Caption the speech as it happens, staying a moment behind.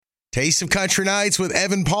Taste of Country Nights with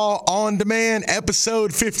Evan Paul on demand,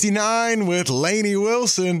 episode 59 with Lainey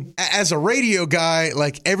Wilson. As a radio guy,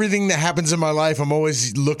 like everything that happens in my life, I'm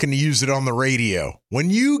always looking to use it on the radio. When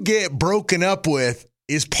you get broken up with,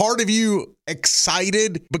 is part of you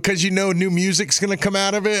excited because you know new music's going to come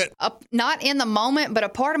out of it? Not in the moment, but a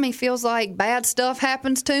part of me feels like bad stuff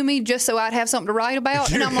happens to me just so I'd have something to write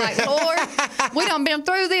about. And I'm like, Lord, we done been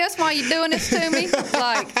through this. Why are you doing this to me?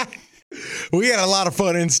 Like... We had a lot of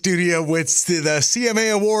fun in studio with the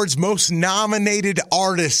CMA Awards most nominated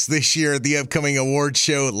artist this year at the upcoming awards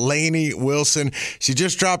show, Lainey Wilson. She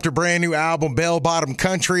just dropped her brand new album, Bell Bottom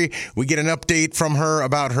Country. We get an update from her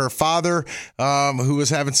about her father, who was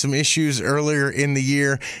having some issues earlier in the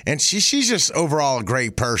year. And she's just overall a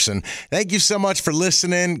great person. Thank you so much for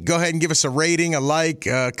listening. Go ahead and give us a rating, a like,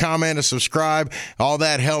 a comment, a subscribe. All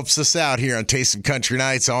that helps us out here on Taste of Country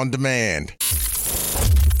Nights on Demand.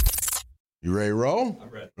 You ready to roll? I'm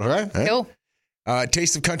ready. Okay. Cool.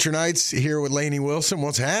 Taste of Country Nights here with Lainey Wilson.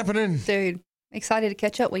 What's happening? Dude, excited to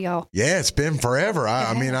catch up with y'all. Yeah, it's been forever.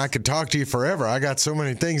 I mean, I could talk to you forever. I got so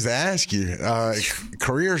many things to ask you.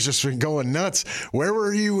 Career's just been going nuts. Where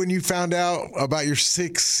were you when you found out about your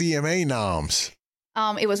 6 CMA noms?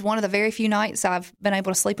 It was one of the very few nights I've been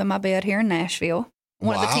able to sleep in my bed here in Nashville.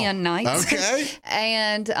 One of the 10 nights. Okay.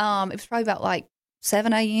 And it was probably about like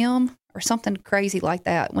 7 a.m. or something crazy like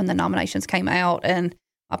that when the nominations came out. And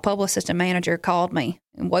my publicist and manager called me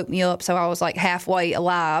and woke me up. So I was like halfway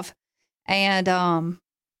alive. And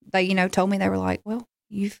they, told me, they were like, well,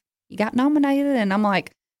 you got nominated. And I'm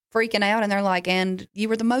like freaking out. And they're like, and you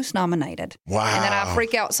were the most nominated. Wow. And then I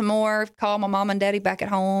freak out some more, call my mom and daddy back at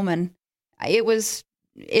home. And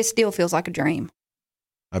it still feels like a dream.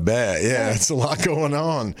 I bet. Yeah, it's a lot going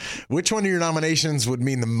on. Which one of your nominations would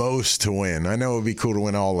mean the most to win? I know it would be cool to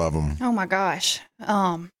win all of them. Oh, my gosh.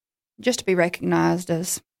 Just to be recognized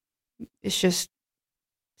it's just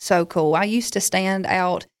so cool. I used to stand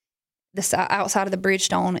outside of the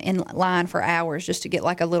Bridgestone in line for hours just to get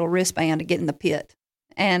like a little wristband to get in the pit.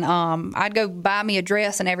 And I'd go buy me a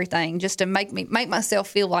dress and everything just to make myself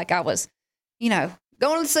feel like I was, going to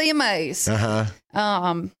the CMAs.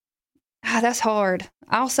 Uh-huh. That's hard.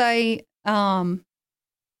 I'll say Song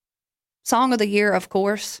of the Year, of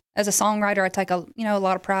course. As a songwriter, I take a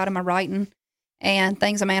lot of pride in my writing, and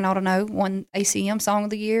Things a Man Ought to Know won ACM Song of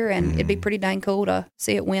the Year, and it'd be pretty dang cool to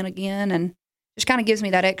see it win again, and just kind of gives me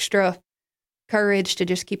that extra courage to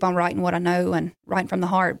just keep on writing what I know and writing from the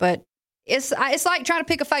heart. But it's like trying to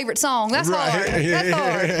pick a favorite song. That's hard. That's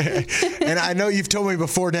hard. And I know you've told me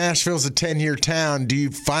before Nashville's a 10-year town. Do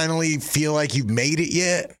you finally feel like you've made it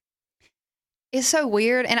yet? It's so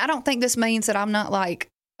weird. And I don't think this means that I'm not like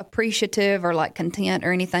appreciative or like content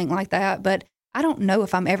or anything like that. But I don't know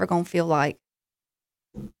if I'm ever going to feel like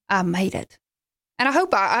I made it. And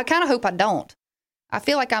I kind of hope I don't. I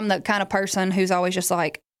feel like I'm the kind of person who's always just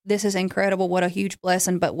like, this is incredible. What a huge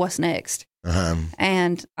blessing. But what's next? Uh-huh.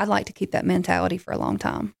 And I'd like to keep that mentality for a long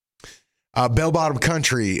time. Bell Bottom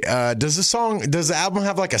Country. Does the album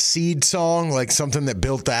have like a seed song, like something that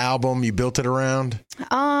built the album? You built it around?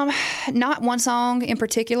 Not one song in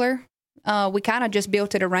particular. We kind of just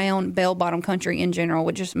built it around Bell Bottom Country in general,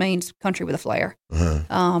 which just means country with a flair.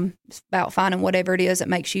 Uh-huh. It's about finding whatever it is that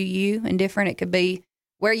makes you and different. It could be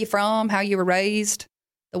where you're from, how you were raised,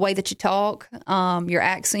 the way that you talk, your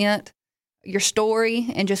accent, your story,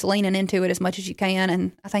 and just leaning into it as much as you can.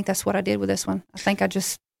 And I think that's what I did with this one. I think I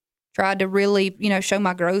just tried to really, show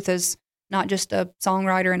my growth as not just a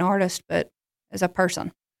songwriter and artist, but as a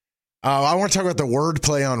person. I want to talk about the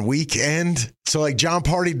wordplay on Weekend. So like John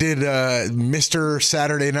Party did Mr.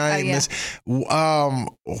 Saturday Night. Oh, yeah.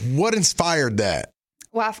 What inspired that?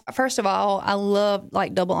 Well, first of all, I love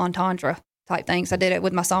like double entendre type things. I did it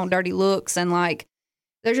with my song Dirty Looks, and like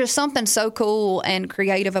there's just something so cool and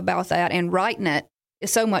creative about that, and writing it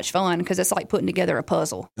is so much fun because it's like putting together a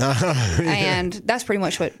puzzle. Yeah. And that's pretty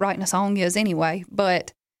much what writing a song is anyway.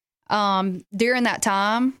 But during that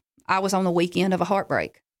time, I was on the weekend of a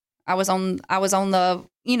heartbreak. I was on the,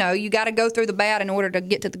 you got to go through the bad in order to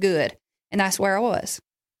get to the good. And that's where I was.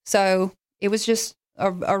 So it was just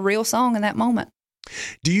a real song in that moment.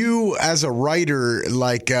 Do you, as a writer,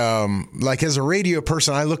 like as a radio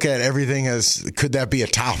person, I look at everything as, could that be a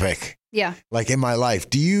topic? Yeah. Like in my life,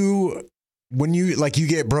 do you, when you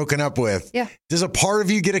get broken up with, yeah, does a part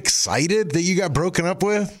of you get excited that you got broken up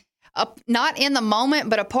with? Not in the moment,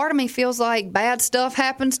 but a part of me feels like bad stuff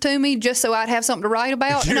happens to me just so I'd have something to write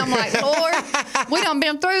about. And I'm like, Lord, we done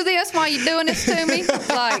been through this. Why are you doing this to me?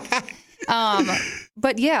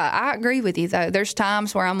 But yeah, I agree with you though. There's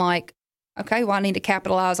times where I'm like, okay, well, I need to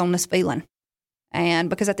capitalize on this feeling. And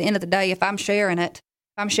because at the end of the day, if I'm sharing it,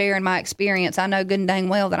 I'm sharing my experience, I know good and dang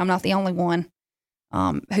well that I'm not the only one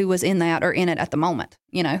who was in that or in it at the moment,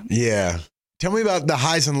 you know? Yeah. Tell me about the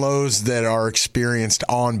highs and lows that are experienced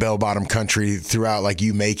on Bell Bottom Country throughout, like,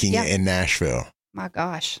 you making it in Nashville. My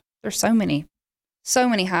gosh, there's so many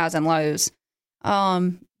highs and lows.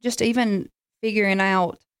 Just even figuring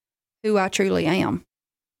out who I truly am.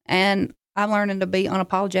 And I'm learning to be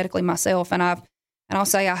unapologetically myself. And I'll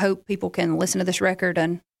say, I hope people can listen to this record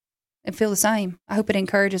and feel the same. I hope it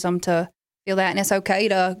encourages them to feel that. And it's okay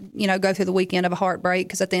to, you know, go through the weekend of a heartbreak,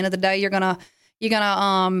 because at the end of the day, you're gonna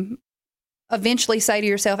eventually say to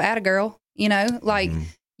yourself, "Atta girl," you know, like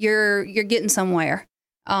you're getting somewhere.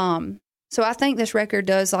 So I think this record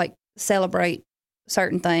does like celebrate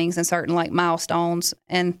certain things and certain like milestones.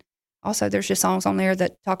 And also there's just songs on there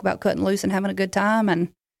that talk about cutting loose and having a good time.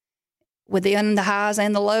 And within the highs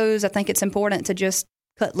and the lows, I think it's important to just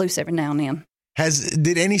cut loose every now and then.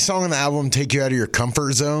 Did any song on the album take you out of your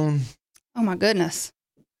comfort zone? Oh my goodness.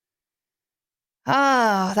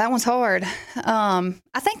 Oh, that one's hard. I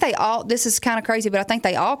think this is kind of crazy, but I think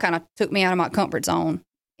they all kind of took me out of my comfort zone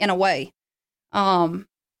in a way.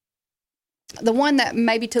 The one that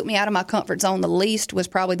maybe took me out of my comfort zone the least was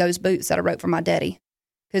probably Those Boots that I wrote for my daddy.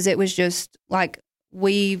 Because it was just like,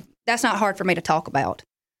 that's not hard for me to talk about.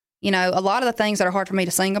 You know, a lot of the things that are hard for me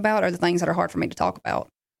to sing about are the things that are hard for me to talk about.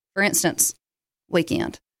 For instance,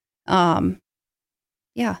 Weekend.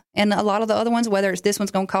 Yeah. And a lot of the other ones, whether it's This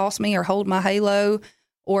One's Gonna Cost Me or Hold My Halo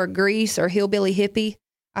or Grease or Hillbilly Hippie,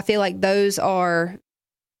 I feel like those are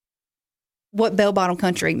what Bell Bottom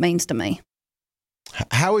Country means to me.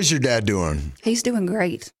 How is your dad doing? He's doing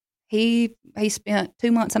great. He spent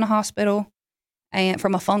 2 months in a hospital and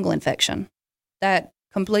from a fungal infection that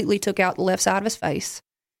completely took out the left side of his face.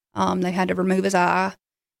 They had to remove his eye,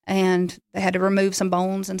 and they had to remove some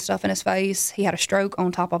bones and stuff in his face. He had a stroke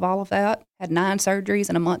on top of all of that, had 9 surgeries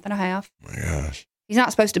in a month and a half. Oh my gosh. He's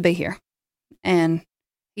not supposed to be here. And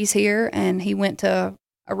he's here, and he went to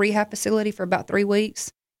a rehab facility for about 3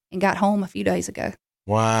 weeks and got home a few days ago.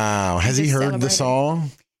 Wow. Has he heard the song?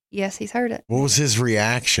 Yes, he's heard it. What was his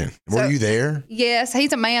reaction? Were you there? Yes,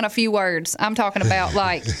 he's a man of few words. I'm talking about,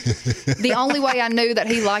 like, the only way I knew that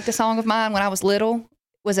he liked a song of mine when I was little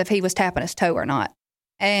was if he was tapping his toe or not.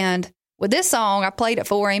 And with this song, I played it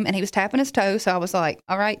for him, and he was tapping his toe, so I was like,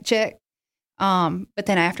 all right, check. But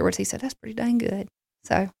then afterwards, he said, that's pretty dang good.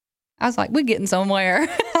 So I was like, we're getting somewhere.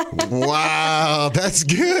 Wow, that's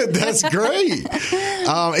good. That's great.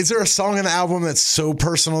 Is there a song in the album that's so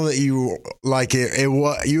personal that you like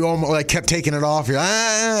you almost like kept taking it off? You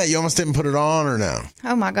almost didn't put it on, or no?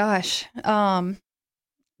 Oh my gosh.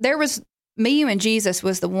 There was Me, You, and Jesus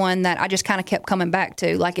was the one that I just kind of kept coming back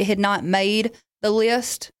to. Like, it had not made the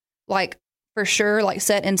list, like, for sure, like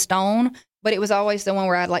set in stone, but it was always the one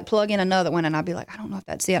where I'd like plug in another one and I'd be like, I don't know if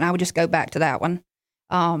that's it. And I would just go back to that one.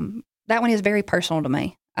 That one is very personal to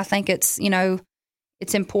me. I think it's, you know,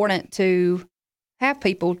 it's important to have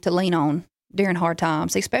people to lean on during hard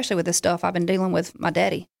times, especially with the stuff I've been dealing with my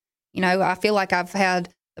daddy. You know, I feel like I've had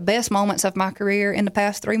the best moments of my career in the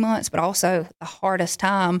past 3 months, but also the hardest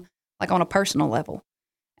time, like on a personal level.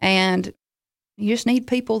 And you just need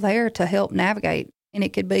people there to help navigate. And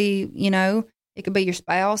it could be, you know, it could be your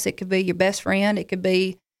spouse, it could be your best friend, it could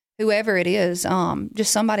be whoever it is,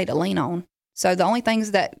 just somebody to lean on. So the only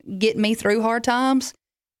things that get me through hard times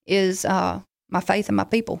is my faith in my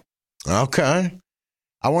people. Okay.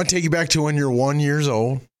 I want to take you back to when you're 1 year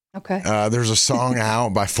old. Okay. There's a song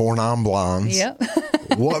out by Four Non Blondes. Yep.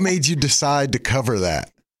 What made you decide to cover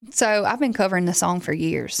that? So I've been covering the song for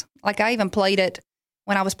years. Like, I even played it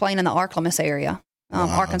when I was playing in the Arklamas area, Wow.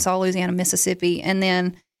 Arkansas, Louisiana, Mississippi. And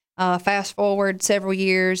then fast forward several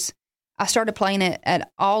years, I started playing it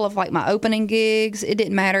at all of like my opening gigs. It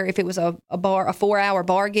didn't matter if it was a 4-hour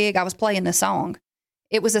bar gig. I was playing the song.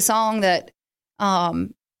 It was a song that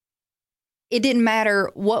it didn't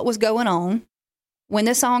matter what was going on. When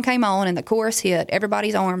this song came on and the chorus hit,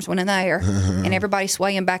 everybody's arms went in the air and everybody's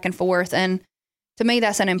swaying back and forth. And to me,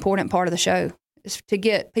 that's an important part of the show, is to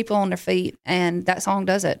get people on their feet. And that song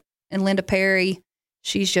does it. And Linda Perry,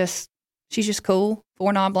 she's just cool.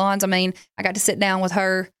 Four Non Blondes. I mean, I got to sit down with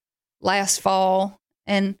her last fall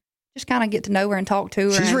and just kind of get to know her and talk to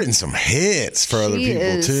her. She's written some hits for other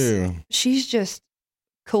people too. She's just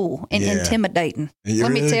cool and intimidating.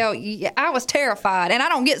 Let me tell you, I was terrified, and I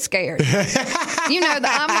don't get scared. You know,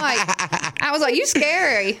 I was like, you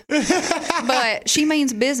scary. But she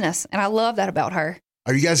means business, and I love that about her.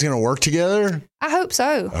 Are you guys going to work together? I hope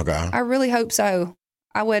so. Okay. I really hope so.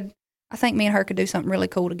 I think me and her could do something really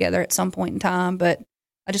cool together at some point in time, but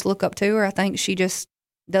I just look up to her. I think she just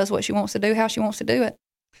does what she wants to do, how she wants to do it.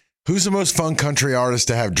 Who's the most fun country artist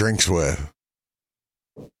to have drinks with?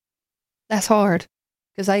 That's hard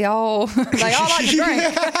because they all like to drink.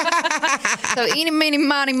 So eeny, meeny,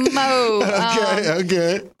 miny, mo.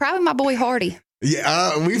 Okay. Probably my boy Hardy.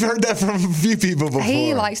 Yeah, we've heard that from a few people before.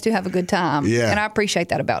 He likes to have a good time. Yeah. And I appreciate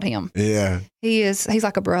that about him. Yeah. He's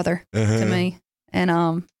like a brother to me.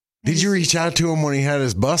 And did you reach out to him when he had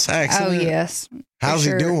his bus accident? Oh, yes. How's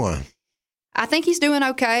he doing? I think he's doing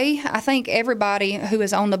okay. I think everybody who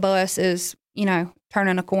is on the bus is,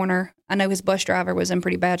 turning a corner. I know his bus driver was in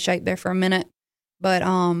pretty bad shape there for a minute, but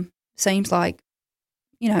seems like,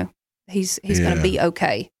 he's going to be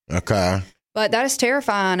okay. Okay. But that is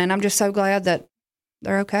terrifying, and I'm just so glad that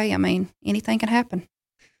they're okay. I mean, anything can happen.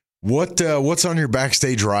 What's on your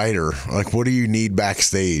backstage rider? Like, what do you need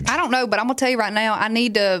backstage? I don't know, but I'm going to tell you right now, I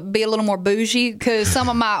need to be a little more bougie because some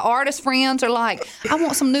of my artist friends are like, I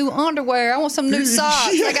want some new underwear. I want some new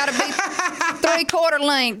socks. They got to be 3/4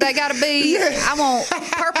 length. They got to be, I want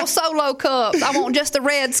purple Solo cups. I want just the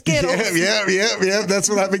red Skittles. Yep. That's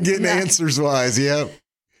what I've been getting answers-wise. Yep.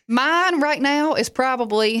 Mine right now is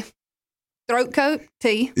probably throat coat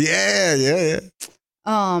tea. Yeah.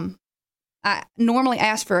 I normally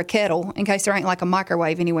ask for a kettle in case there ain't like a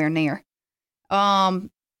microwave anywhere near.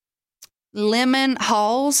 Lemon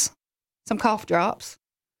Halls, some cough drops,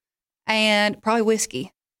 and probably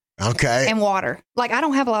whiskey. Okay. And water. Like, I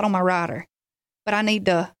don't have a lot on my rider, but I need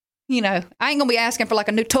to, I ain't going to be asking for like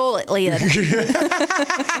a new toilet lid.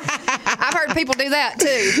 I've heard people do that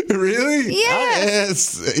too. Really? Yeah.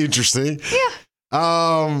 That's interesting. Yeah.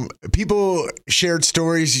 People shared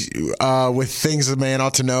stories with things a man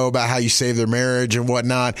ought to know about how you save their marriage and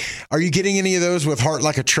whatnot. Are you getting any of those with Heart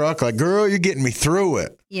Like a Truck? Like, girl, you're getting me through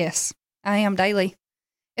it. Yes, I am daily.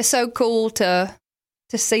 It's so cool to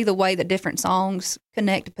see the way that different songs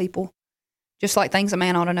connect to people. Just like Things a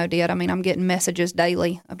Man Ought to Know did. I mean, I'm getting messages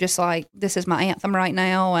daily of just like, this is my anthem right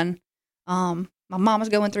now. And my mama's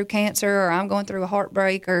going through cancer, or I'm going through a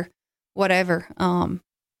heartbreak, or whatever.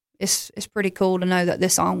 It's pretty cool to know that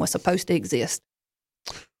this song was supposed to exist.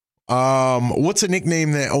 What's a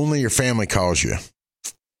nickname that only your family calls you?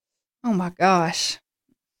 Oh my gosh.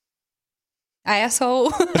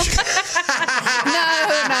 Asshole. No,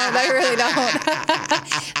 they really don't.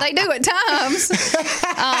 They do at times.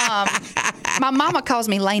 My mama calls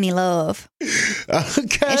me Laney Love.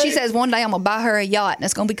 Okay. And she says one day I'm going to buy her a yacht and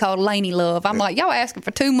it's going to be called Laney Love. I'm like, y'all asking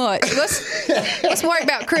for too much. Let's worry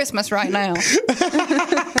about Christmas right now.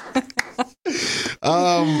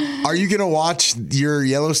 Are you going to watch your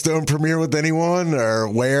Yellowstone premiere with anyone, or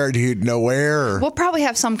where? Do you know where? Or? We'll probably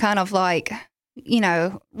have some kind of like,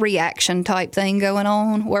 reaction type thing going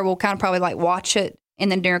on where we'll kind of probably like watch it.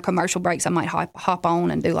 And then during commercial breaks, I might hop on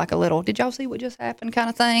and do like a little, did y'all see what just happened kind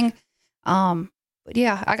of thing. But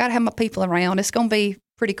yeah, I got to have my people around. It's going to be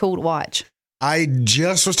pretty cool to watch. I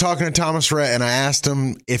just was talking to Thomas Rhett, and I asked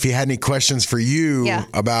him if he had any questions for you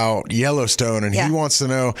about Yellowstone, and he wants to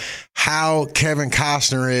know how Kevin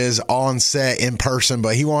Costner is on set in person,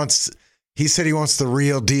 but he said he wants the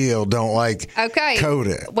real deal. Don't code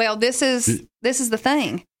it. Well, this is the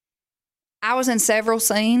thing. I was in several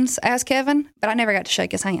scenes as Kevin, but I never got to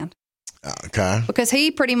shake his hand. Okay. Because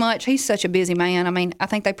he's such a busy man. I mean, I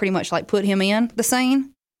think they pretty much like put him in the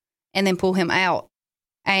scene and then pull him out.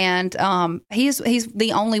 And he's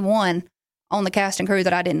the only one on the cast and crew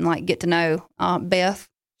that I didn't like get to know. Beth,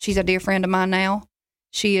 she's a dear friend of mine now.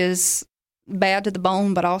 She is bad to the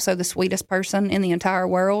bone, but also the sweetest person in the entire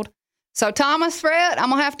world. So Thomas Rhett, I'm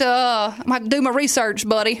gonna have to do my research,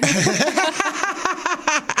 buddy.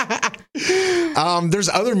 There's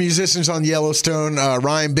other musicians on Yellowstone,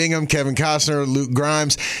 Ryan Bingham, Kevin Costner, Luke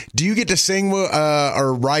Grimes. Do you get to sing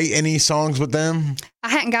or write any songs with them? I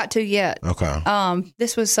hadn't got to yet. Okay.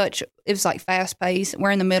 This was it was like fast paced.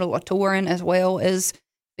 We're in the middle of touring as well as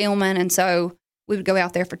filming. And so we would go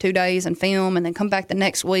out there for 2 days and film and then come back the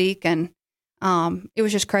next week. And it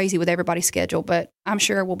was just crazy with everybody's schedule, but I'm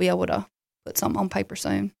sure we'll be able to put something on paper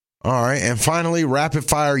soon. All right. And finally, rapid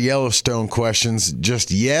fire Yellowstone questions.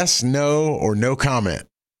 Just yes, no, or no comment.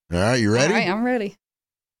 All right. You ready? All right. I'm ready.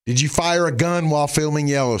 Did you fire a gun while filming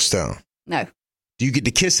Yellowstone? No. Do you get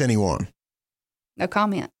to kiss anyone? No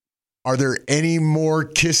comment. Are there any more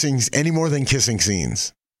than kissing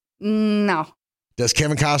scenes? No. Does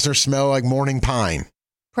Kevin Costner smell like morning pine?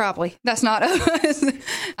 Probably. That's not us.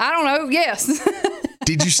 I don't know. Yes.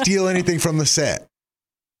 Did you steal anything from the set?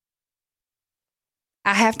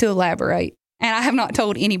 I have to elaborate. And I have not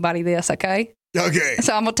told anybody this, okay? Okay.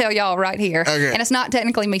 So I'm going to tell y'all right here. Okay. And it's not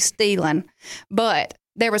technically me stealing, but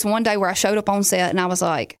there was one day where I showed up on set and I was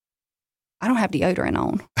like, I don't have deodorant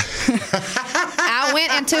on. I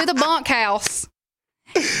went into the bunkhouse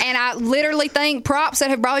And I literally think props that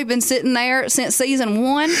have probably been sitting there since season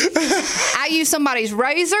 1. I use somebody's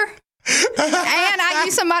razor. And I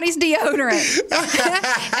use somebody's deodorant.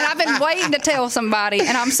 And I've been waiting to tell somebody.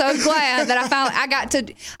 And I'm so glad that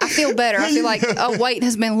I feel better. I feel like a weight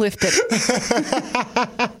has been lifted.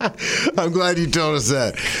 I'm glad you told us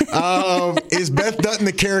that. Is Beth Dutton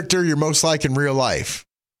the character you're most like in real life?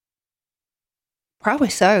 Probably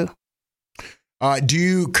so. Do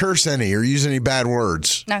you curse any or use any bad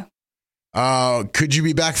words? No. Could you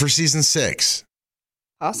be back for season 6?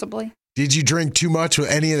 Possibly. Did you drink too much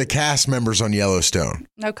with any of the cast members on Yellowstone?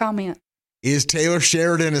 No comment. Is Taylor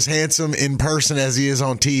Sheridan as handsome in person as he is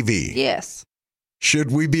on TV? Yes.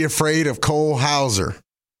 Should we be afraid of Cole Hauser?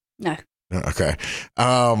 No. Okay.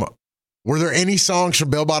 Were there any songs from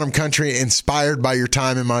Bell Bottom Country inspired by your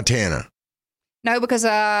time in Montana? No, because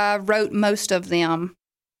I wrote most of them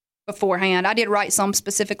beforehand. I did write some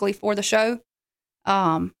specifically for the show,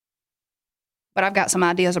 but I've got some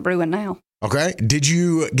ideas of brewing now. Okay. Did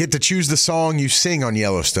you get to choose the song you sing on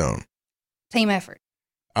Yellowstone? Team effort.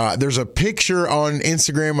 There's a picture on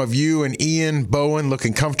Instagram of you and Ian Bowen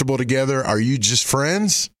looking comfortable together. Are you just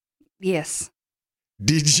friends? Yes.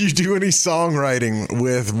 Did you do any songwriting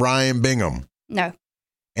with Ryan Bingham? No.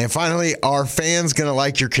 And finally, are fans going to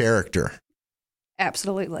like your character?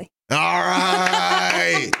 Absolutely. All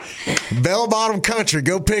right. Bell Bottom Country.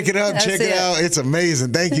 Go pick it up. That's Check it out. It's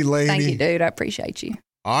amazing. Thank you, Lainey. Thank you, dude. I appreciate you.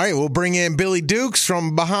 All right, we'll bring in Billy Dukes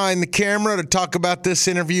from behind the camera to talk about this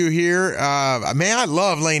interview here. Man, I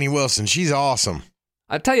love Lainey Wilson. She's awesome.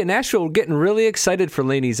 I tell you, Nashville, we're getting really excited for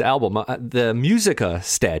Lainey's album. The Musica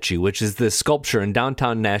statue, which is the sculpture in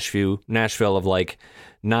downtown Nashville of like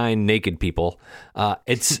 9 naked people.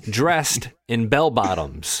 It's dressed in bell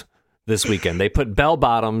bottoms this weekend. They put bell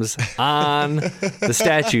bottoms on the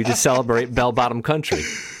statue to celebrate Bell Bottom Country.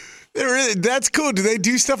 That's cool. Do they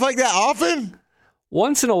do stuff like that often?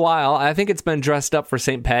 Once in a while. I think it's been dressed up for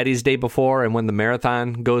St. Patty's Day before, and when the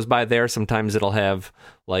marathon goes by there, sometimes it'll have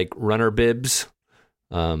like runner bibs.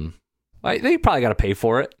 They probably got to pay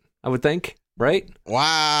for it, I would think, right?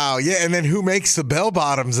 Wow. Yeah, and then who makes the bell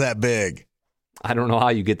bottoms that big? I don't know how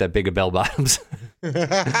you get that big of bell bottoms.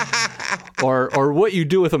 or what you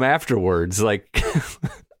do with them afterwards. Like,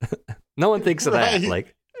 no one thinks of that. Right.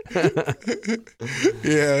 Like,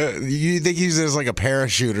 yeah, you think he's as like a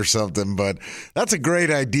parachute or something, but that's a great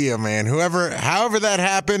idea, man. However that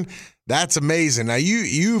happened, that's amazing. Now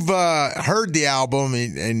you've heard the album,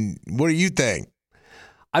 and what do you think?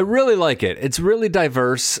 I really like it. It's really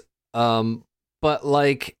diverse, but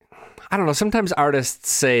like, I don't know. Sometimes artists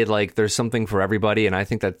say like there's something for everybody, and I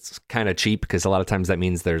think that's kind of cheap because a lot of times that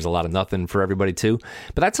means there's a lot of nothing for everybody too.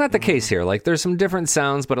 But that's not the case here. Like, there's some different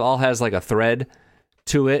sounds, but it all has like a thread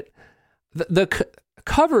to it. The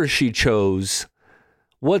cover she chose,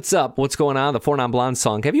 What's Up, What's Going On, the Four Non Blondes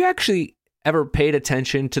song. Have you actually ever paid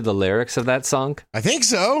attention to the lyrics of that song? I think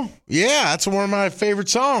so. Yeah, that's one of my favorite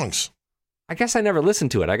songs. I guess I never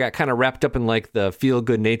listened to it. I got kind of wrapped up in like the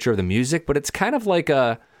feel-good nature of the music, but it's kind of like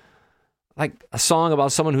a song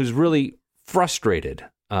about someone who's really frustrated.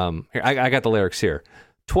 Here, I got the lyrics here.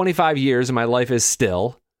 25 years and my life is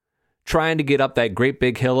still trying to get up that great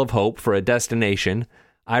big hill of hope for a destination.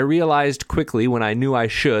 I realized quickly when I knew I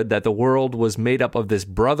should that the world was made up of this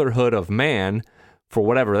brotherhood of man, for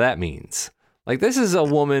whatever that means. Like, this is a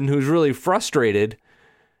woman who's really frustrated,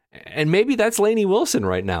 and maybe that's Lainey Wilson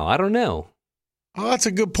right now. I don't know. Oh, that's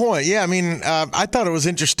a good point. Yeah, I mean, I thought it was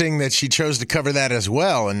interesting that she chose to cover that as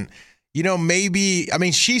well. And, you know,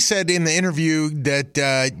 she said in the interview that,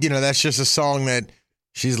 that's just a song that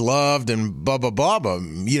she's loved and blah, blah, blah, blah.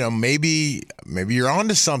 You know, maybe you're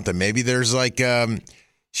onto something. Maybe there's like,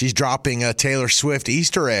 she's dropping a Taylor Swift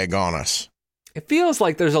Easter egg on us. It feels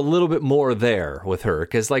like there's a little bit more there with her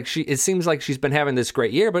because like it seems like she's been having this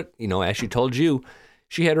great year, but, you know, as she told you,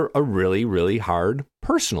 she had a really, really hard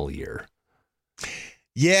personal year.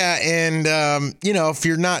 Yeah, and, if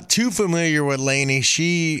you're not too familiar with Lainey,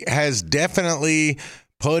 she has definitely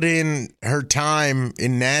put in her time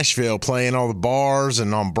in Nashville playing all the bars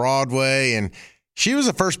and on Broadway, and she was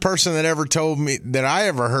the first person that ever told me that I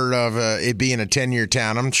ever heard of it being a 10-year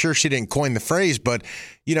town. I'm sure she didn't coin the phrase, but,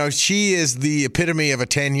 she is the epitome of a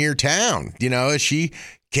 10-year town. She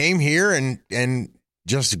came here and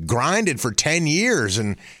just grinded for 10 years,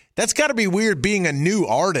 and that's got to be weird being a new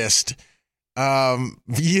artist.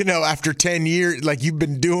 After 10 years, like you've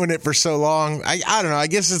been doing it for so long. I don't know. I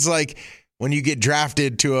guess it's like when you get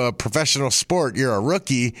drafted to a professional sport, you're a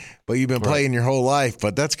rookie, but you've been playing your whole life.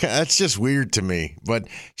 But that's just weird to me. But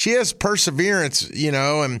she has perseverance,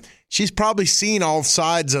 and she's probably seen all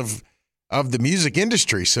sides of of the music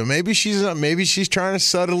industry. So maybe she's trying to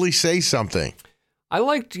subtly say something. I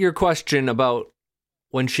liked your question about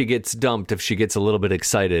when she gets dumped, if she gets a little bit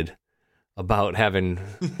excited about having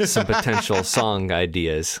some potential song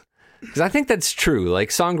ideas. Because I think that's true. Like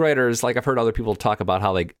songwriters, like I've heard other people talk about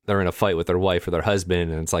how like they're in a fight with their wife or their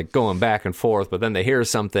husband and it's like going back and forth, but then they hear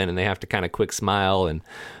something and they have to kind of quick smile and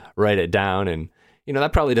write it down. And, you know,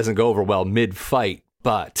 that probably doesn't go over well mid-fight,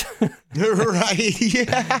 but right.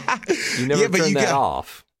 Yeah. You never turn that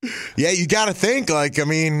off. Yeah. You got to think like, I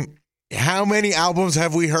mean, how many albums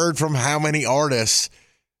have we heard from how many artists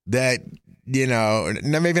that, you know,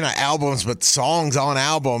 maybe not albums, but songs on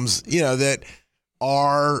albums, you know, that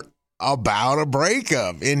are about a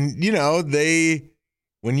breakup. And, you know,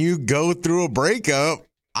 when you go through a breakup,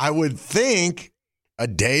 I would think a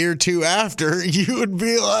day or two after you would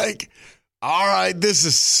be like, all right, this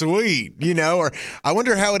is sweet, you know, or I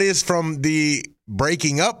wonder how it is from the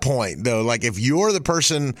breaking up point though. Like if you're the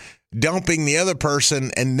person dumping the other person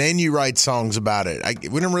and then you write songs about it,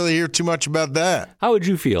 we didn't really hear too much about that. How would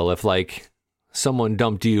you feel if like someone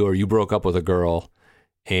dumped you or you broke up with a girl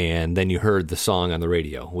and then you heard the song on the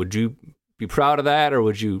radio? Would you be proud of that or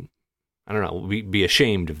would you, I don't know, be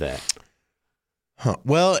ashamed of that?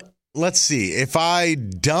 Well, let's see. If I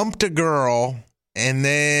dumped a girl and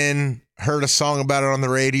then heard a song about it on the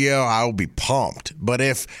radio, I will be pumped. But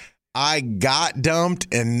if I got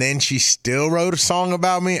dumped and then she still wrote a song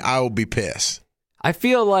about me, I will be pissed. I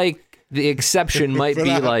feel like the exception might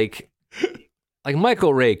be like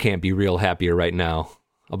Michael Ray can't be real happier right now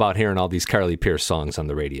about hearing all these Carly Pearce songs on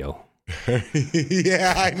the radio.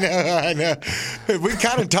 Yeah, I know. We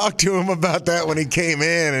kind of talked to him about that when he came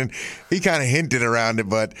in, and he kind of hinted around it.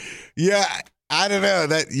 But yeah, I don't know.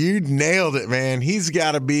 That you nailed it, man. He's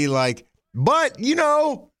got to be like, but you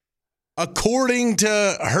know, according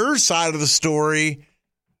to her side of the story,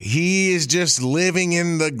 he is just living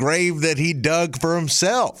in the grave that he dug for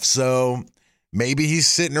himself. So maybe he's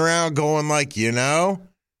sitting around going like, you know,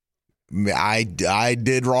 I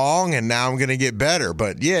did wrong and now I'm going to get better.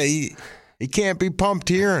 But yeah, he can't be pumped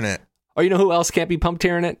hearing it. Oh, you know who else can't be pumped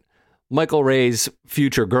hearing it? Michael Ray's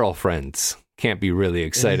future girlfriends can't be really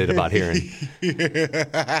excited about hearing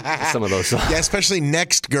some of those songs. Yeah, especially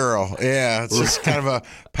Next Girl. Yeah, it's just kind of a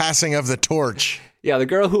passing of the torch. Yeah, the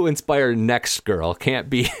girl who inspired Next Girl can't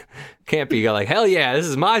be like, hell yeah, this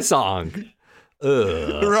is my song.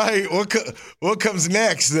 Ugh. Right. What comes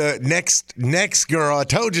next? The next girl. I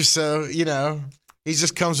told you so. You know, he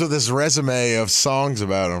just comes with this resume of songs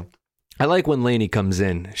about him. I like when Lainey comes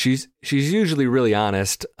in. She's usually really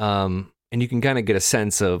honest, and you can kind of get a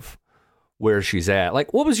sense of where she's at.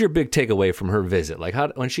 Like, what was your big takeaway from her visit? Like,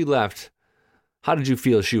 when she left, how did you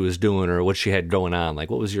feel she was doing, or what she had going on? Like,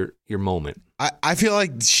 what was your moment? I feel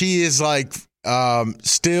like she is like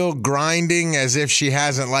still grinding as if she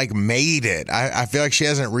hasn't like made it. I feel like she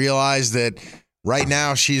hasn't realized that right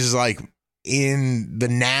now she's like in the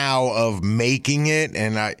now of making it.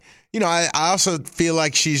 And I also feel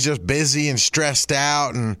like she's just busy and stressed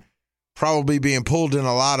out and probably being pulled in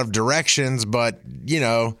a lot of directions, but you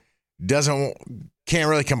know, can't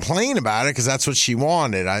really complain about it because that's what she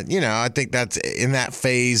wanted. I think that's in that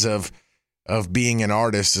phase of being an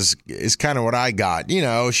artist is kind of what I got. You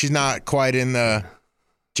know, she's not quite in the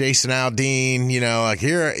Jason Aldean, you know, like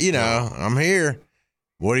here, you know, I'm here.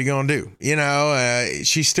 What are you going to do? You know,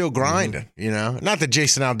 she's still grinding, you know. Not that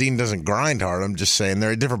Jason Aldean doesn't grind hard. I'm just saying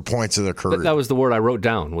there are different points of their career. That was the word I wrote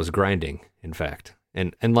down, was grinding, in fact.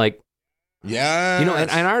 And like, yeah, you know,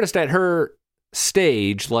 an artist at her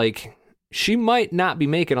stage, like, she might not be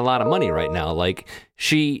making a lot of money right now. Like,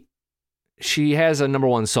 she has a number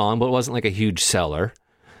one song, but it wasn't like a huge seller.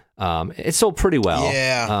 It sold pretty well.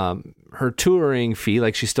 Yeah. Her touring fee,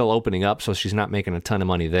 like she's still opening up, so she's not making a ton of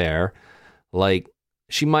money there. Like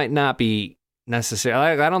she might not be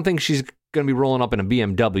necessarily, I don't think she's going to be rolling up in a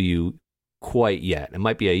BMW quite yet. It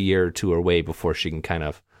might be a year or two away before she can kind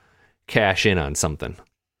of cash in on something.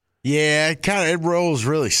 Yeah, it rolls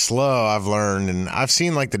really slow, I've learned. And I've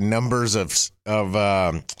seen like the numbers of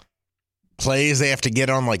plays they have to get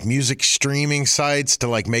on like music streaming sites to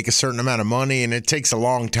like make a certain amount of money, and it takes a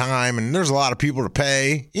long time and there's a lot of people to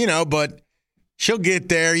pay, you know, but she'll get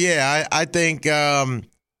there. Yeah, I think I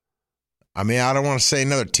don't want to say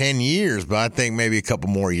another 10 years, but I think maybe a couple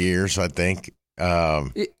more years, I think. Yeah.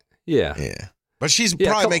 But she's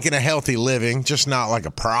probably making a healthy living, just not like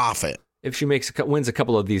a profit. If she wins a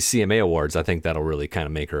couple of these CMA awards, I think that'll really kind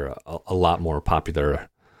of make her a lot more popular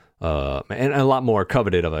and a lot more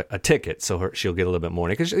coveted of a ticket, so she'll get a little bit more.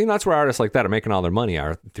 Because that's where artists like that are making all their money,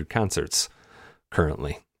 are through concerts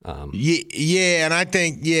currently. Yeah, and I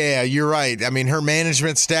think, you're right. I mean, her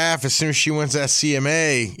management staff, as soon as she wins that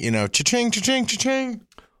CMA, cha-ching, cha-ching, cha-ching.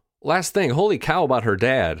 Last thing, holy cow about her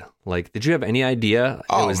dad. Like, did you have any idea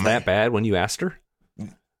it was that bad when you asked her?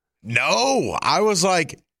 No, I was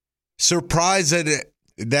like surprised that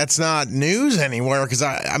that's not news anywhere because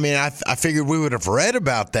I figured we would have read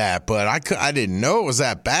about that, but I didn't know it was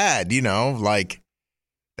that bad. Like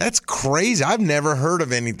that's crazy. I've never heard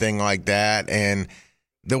of anything like that, and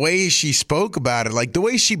the way she spoke about it, like the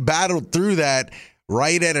way she battled through that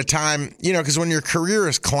right at a time, because when your career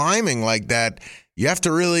is climbing like that, you have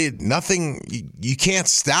to really you can't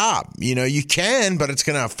stop. You can, but it's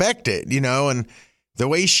going to affect it. And the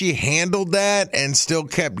way she handled that and still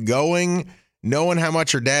kept going, knowing how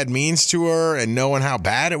much her dad means to her and knowing how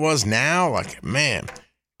bad it was now, like, man,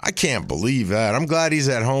 I can't believe that. I'm glad he's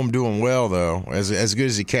at home doing well, though, as good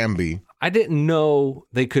as he can be. I didn't know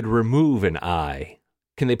they could remove an eye.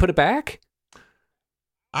 Can they put it back?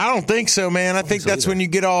 I don't think so, man. I think that's when you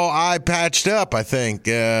get all eye patched up, I think.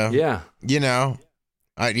 Yeah. I don't know.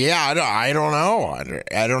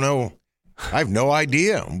 I don't know. I have no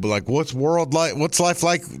idea. Like, what's life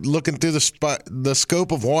like looking through the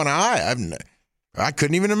scope of one eye? I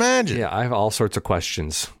couldn't even imagine. Yeah, I have all sorts of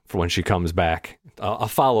questions for when she comes back.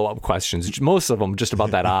 Follow-up questions. Most of them just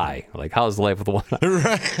about that eye. Like, how's life with one eye?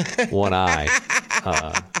 Right. One eye.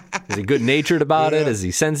 Is he good-natured about it? Is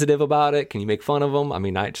he sensitive about it? Can you make fun of him? I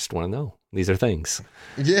mean, I just want to know. These are things.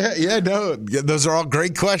 No, those are all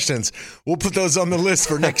great questions. We'll put those on the list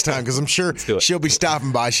for next time because I'm sure she'll be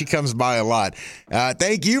stopping by. She comes by a lot.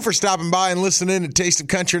 Thank you for stopping by and listening to Taste of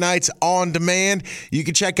Country Nights on demand. You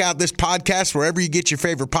can check out this podcast wherever you get your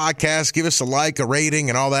favorite podcast. Give us a like, a rating,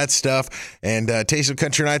 and all that stuff. And Taste of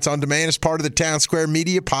Country Nights on demand is part of the Town Square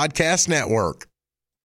Media Podcast Network.